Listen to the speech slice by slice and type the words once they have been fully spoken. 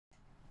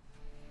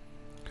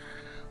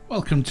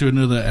Welcome to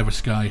another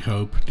Eversky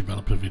Hope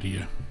developer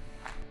video.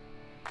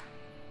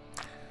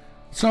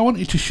 So I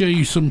wanted to show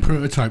you some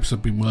prototypes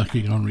I've been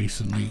working on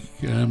recently,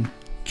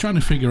 trying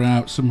to figure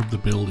out some of the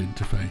build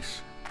interface.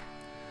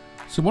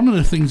 So one of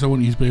the things I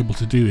want you to be able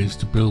to do is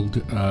to build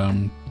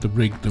the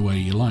rig the way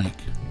you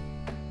like.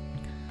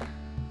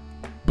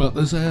 But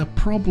there's a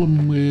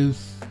problem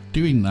with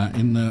doing that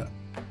in that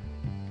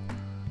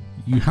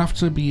you have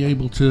to be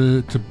able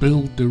to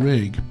build the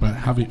rig but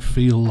have it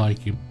feel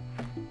like you're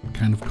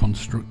kind of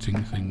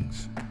constructing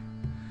things.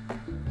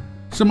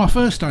 So my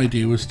first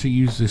idea was to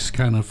use this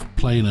kind of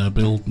planar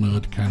build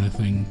mode kind of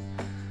thing.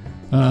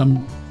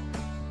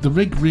 The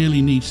rig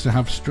really needs to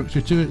have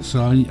structure to it,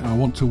 so I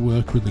want to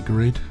work with a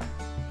grid.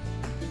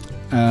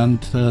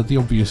 And the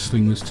obvious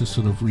thing was to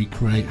sort of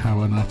recreate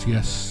how an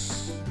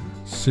RTS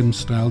sim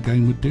style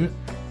game would do it.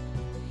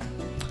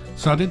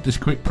 So I did this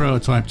quick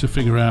prototype to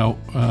figure out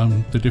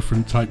the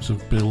different types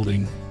of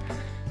building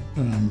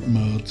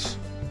modes.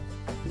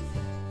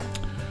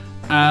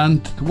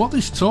 And what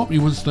this taught me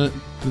was that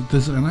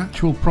there's an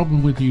actual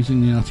problem with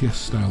using the RTS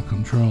style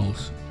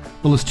controls.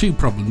 Well, there's two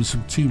problems,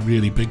 two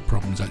really big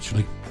problems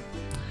actually.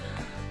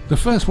 The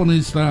first one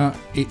is that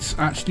it's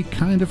actually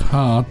kind of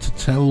hard to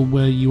tell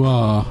where you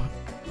are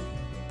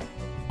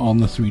on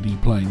the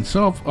 3D plane.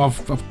 So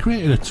I've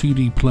created a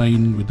 2D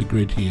plane with the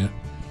grid here,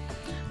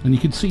 and you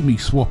can see me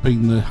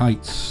swapping the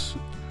heights.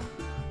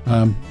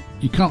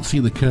 You can't see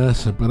the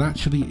cursor, but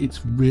actually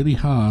it's really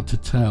hard to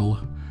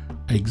tell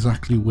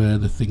exactly where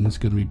the thing's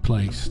going to be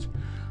placed.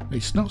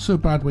 It's not so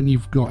bad when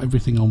you've got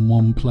everything on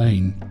one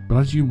plane, but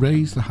as you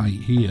raise the height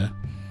here,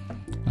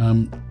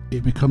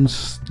 it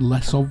becomes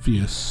less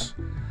obvious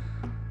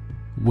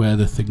where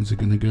the things are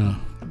going to go.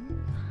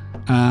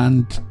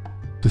 And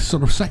the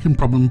sort of second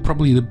problem,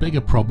 probably the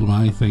bigger problem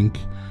I think,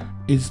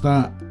 is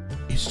that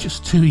it's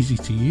just too easy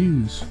to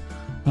use.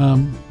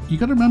 You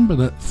got to remember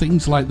that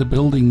things like the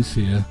buildings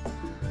here,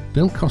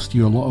 they'll cost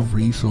you a lot of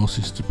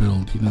resources to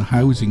build, you know,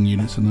 housing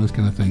units and those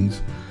kind of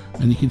things.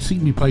 And you can see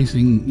me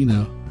placing, you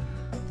know,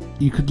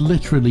 you could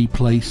literally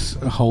place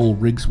a whole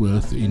rig's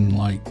worth in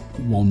like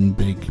one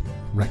big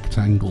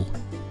rectangle.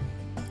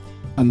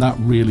 And that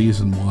really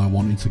isn't what I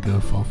wanted to go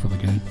for the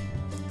game.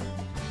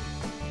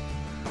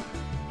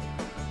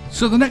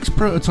 So the next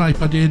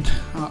prototype I did,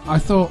 I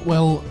thought,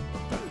 well,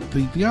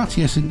 the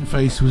RTS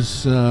interface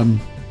was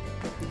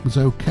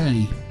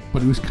okay,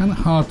 but it was kind of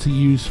hard to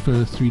use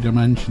for 3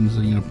 dimensions,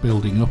 you know,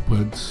 building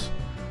upwards,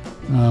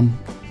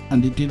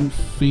 and it didn't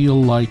feel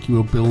like you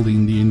were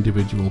building the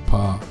individual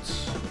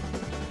parts.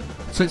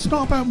 So it's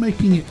not about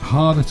making it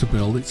harder to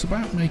build, it's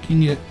about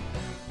making it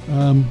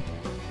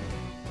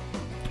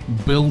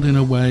build in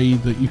a way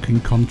that you can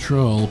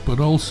control, but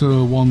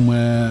also one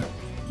where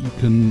you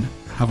can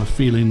have a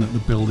feeling that the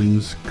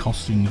building's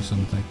costing you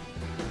something.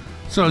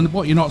 So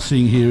what you're not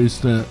seeing here is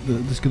that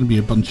there's going to be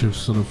a bunch of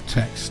sort of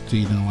text,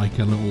 you know, like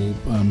a little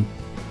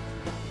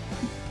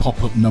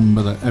pop-up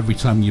number that every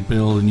time you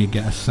build and you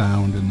get a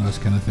sound and those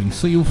kind of things.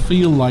 So you'll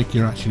feel like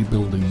you're actually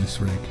building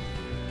this rig.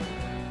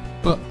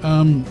 But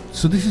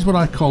so this is what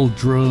I call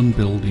drone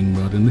building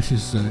mode, and this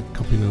is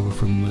copied over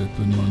from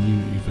the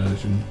non-Unity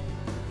version.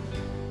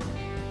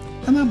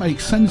 And that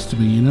makes sense to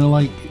me, you know,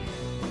 like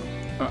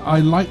I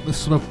like the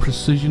sort of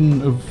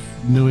precision of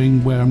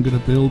knowing where I'm going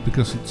to build,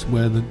 because it's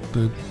where the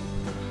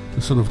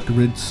sort of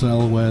grid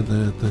cell where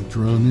the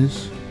drone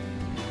is.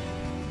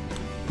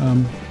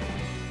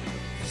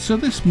 So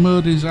this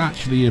mode is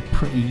actually a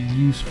pretty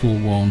useful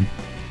one,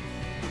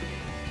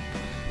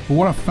 but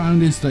what I've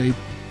found is that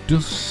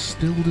it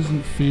still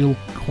doesn't feel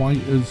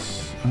quite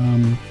as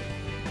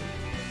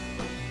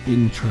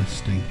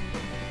interesting.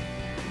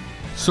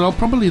 So I'll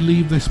probably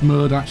leave this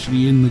mode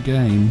actually in the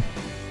game,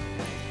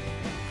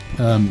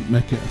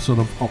 make it a sort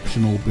of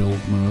optional build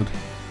mode,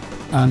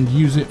 and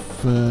use it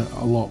for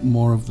a lot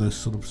more of the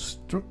sort of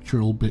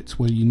structural bits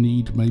where you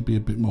need maybe a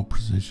bit more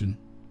precision.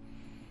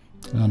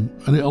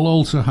 And it'll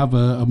also have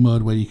a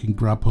mode where you can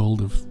grab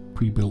hold of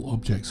pre-built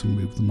objects and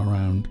move them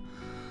around.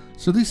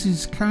 So this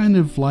is kind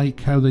of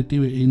like how they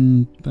do it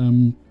in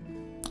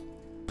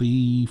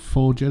the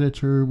Forge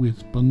editor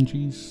with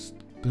Bungie's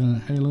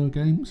Halo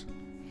games,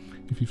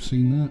 if you've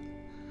seen that.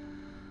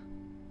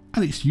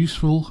 And it's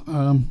useful.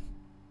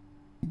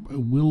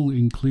 We'll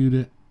include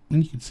it.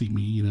 And you can see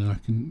me, you know,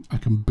 I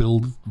can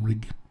build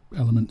rig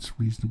elements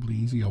reasonably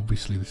easy.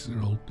 Obviously, this is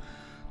all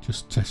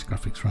just test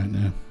graphics right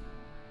now.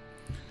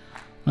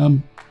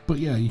 But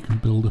yeah, you can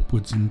build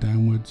upwards and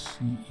downwards.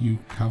 You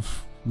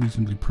have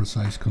reasonably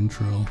precise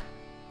control.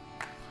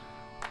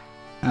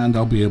 And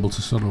I'll be able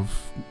to sort of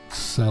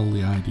sell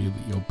the idea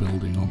that you're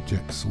building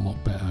objects a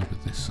lot better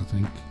with this, I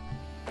think.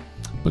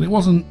 But it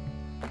wasn't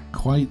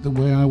quite the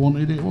way I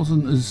wanted it. It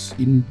wasn't as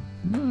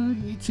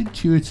it's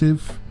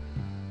intuitive.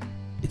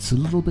 It's a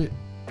little bit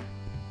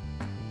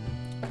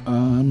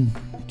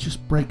it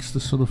just breaks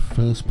the sort of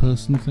first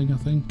person thing, I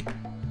think.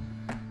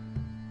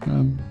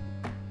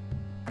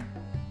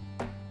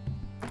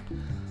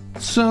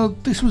 So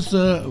this was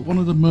one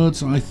of the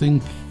modes I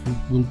think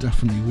will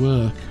definitely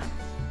work.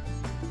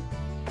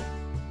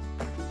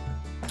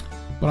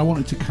 but I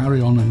wanted to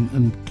carry on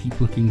and keep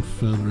looking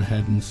further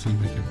ahead and see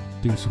if I could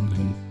do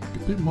something a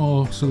bit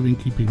more sort of in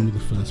keeping with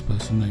the first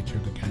person nature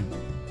of the game.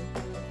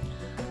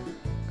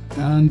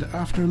 And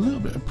after a little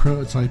bit of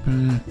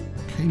prototyping, I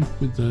came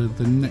up with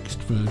the next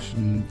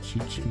version, which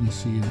you're going to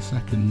see in a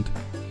second.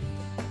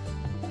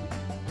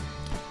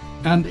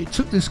 And it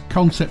took this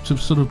concept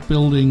of sort of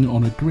building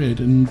on a grid,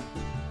 and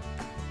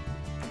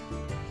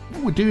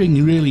what we're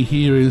doing really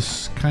here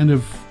is kind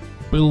of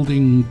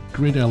building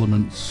grid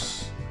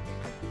elements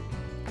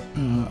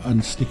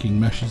and sticking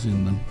meshes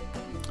in them.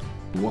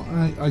 What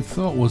I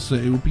thought was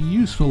that it would be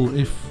useful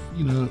if,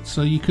 you know,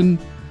 so you can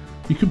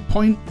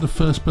point the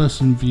first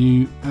person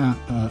view at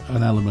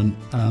an element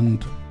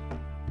and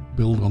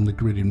build on the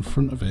grid in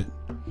front of it,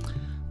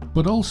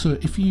 but also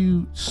if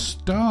you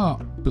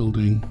start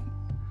building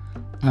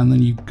and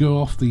then you go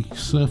off the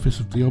surface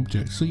of the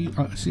object, so you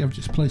see I've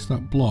just placed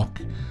that block.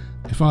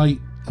 If I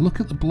look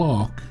at the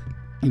block,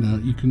 you know,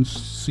 you can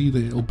see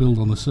that it'll build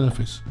on the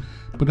surface,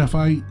 but if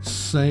I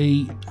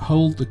say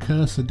hold the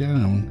cursor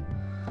down,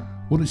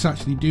 what it's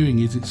actually doing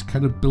is it's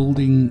kind of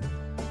building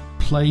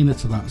planar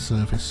to that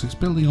surface. It's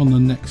building on the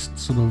next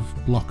sort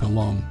of block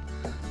along,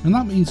 and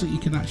that means that you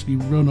can actually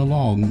run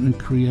along and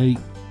create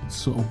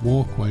sort of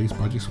walkways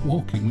by just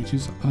walking, which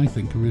is, I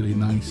think, a really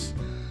nice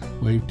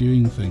way of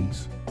doing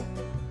things.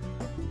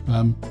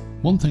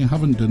 One thing I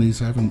haven't done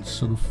is I haven't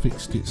sort of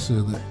fixed it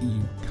so that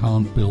you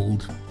can't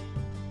build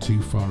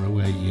too far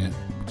away yet,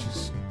 which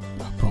is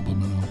a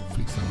problem, and I'll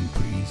fix that one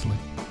pretty easily.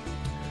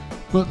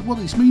 But what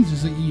this means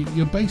is that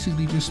you're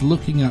basically just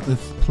looking at the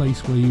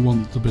place where you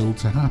want the build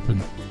to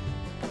happen.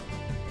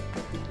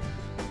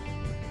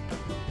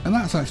 And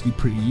that's actually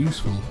pretty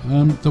useful.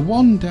 The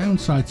one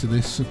downside to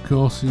this, of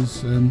course,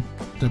 is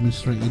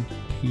demonstrated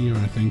here,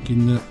 I think,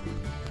 in that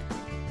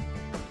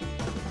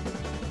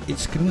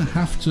it's going to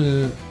have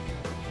to,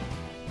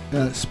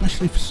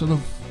 especially for sort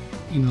of,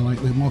 you know,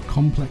 like the more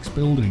complex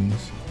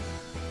buildings,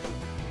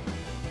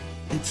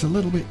 it's a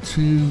little bit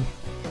too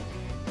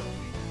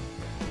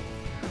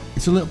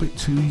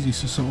easy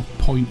to sort of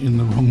point in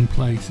the wrong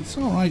place. It's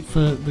alright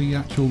for the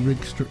actual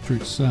rig structure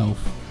itself,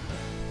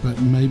 but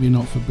maybe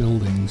not for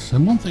buildings.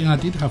 And one thing I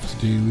did have to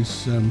do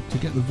is to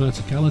get the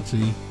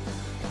verticality,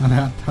 and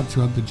I had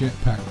to add the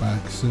jetpack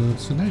back, so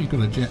now you've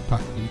got a jetpack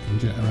that you can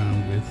jet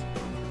around with.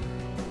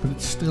 But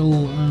it's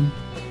still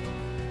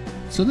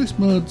so this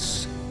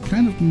mode's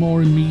kind of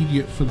more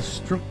immediate for the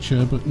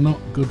structure but not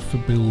good for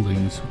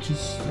buildings, which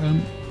is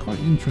quite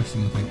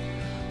interesting, I think.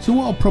 So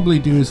what I'll probably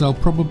do is I'll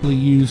probably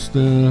use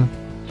the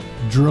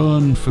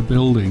drone for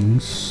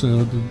buildings,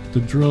 so the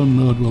drone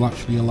mode will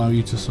actually allow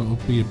you to sort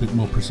of be a bit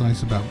more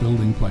precise about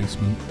building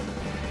placement,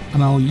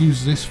 and I'll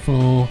use this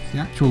for the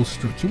actual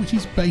structure, which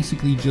is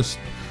basically just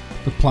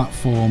the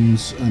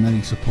platforms and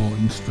any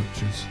supporting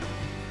structures,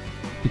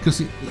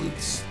 because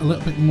it's a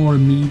little bit more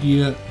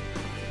immediate.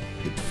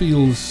 It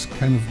feels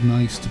kind of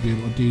nice to be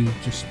able to do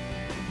just,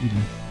 you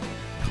know,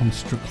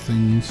 construct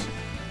things.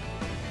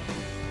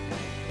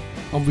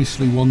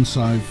 Obviously, once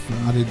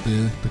I've added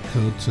the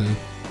code to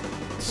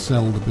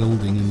sell the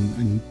building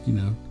and you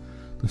know,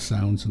 the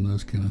sounds and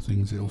those kind of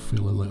things, it'll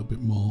feel a little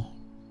bit more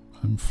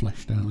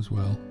fleshed out as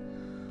well.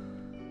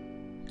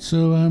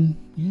 So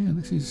yeah,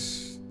 this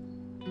is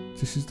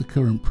the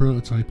current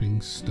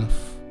prototyping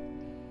stuff.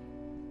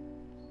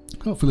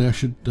 Hopefully I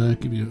should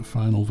give you a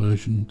final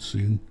version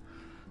soon,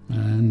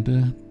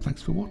 and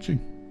thanks for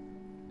watching.